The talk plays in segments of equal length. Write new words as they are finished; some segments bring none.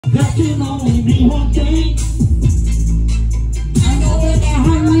That can only mean one thing. I know that the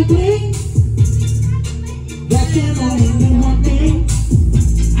Hotline Bling. That can only mean one thing.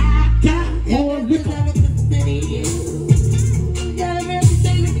 I got more liquor than you. Got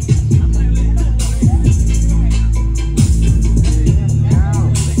everything.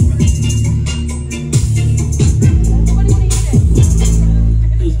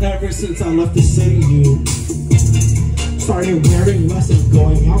 Ever since I left the city, you started wearing less and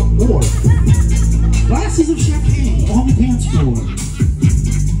going out more. Glasses of champagne on the dance floor.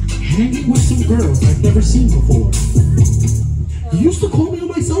 Hanging with some girls I've never seen before. You used to call me on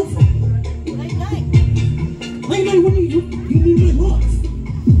my cell phone. Late night. Late night when you need my love.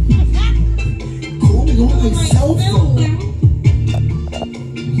 Call me on my cell phone.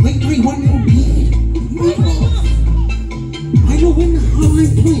 Late night when you need my love. I know when the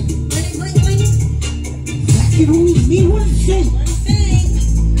Hotline Bling. That can only mean one thing.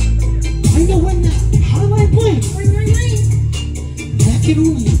 I know when the Hotline Bling. That can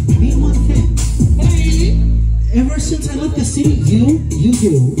only mean one thing. Ever since I left the city, you and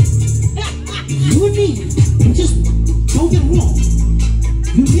me, we just don't get along.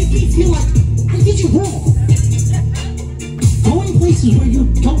 You make me feel like I did you wrong. Going places where you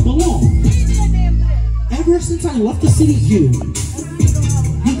don't belong. Ever since I left the city, you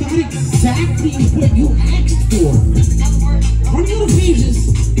got exactly what you asked for. Running out of pages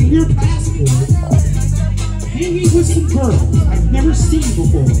in your passport. Hanging with some girls I've never seen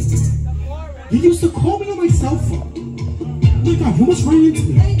before. You used to call me on my cell phone. Oh my God, you must run into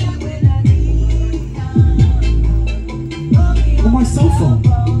me. On my cell phone.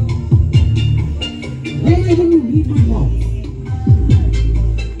 Right when you need my love.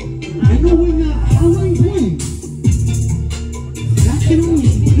 I know when the Hotline Bling. That can only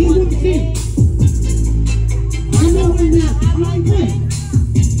mean one thing. I know when that Hotline Bling.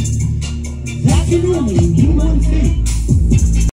 That can only mean one thing.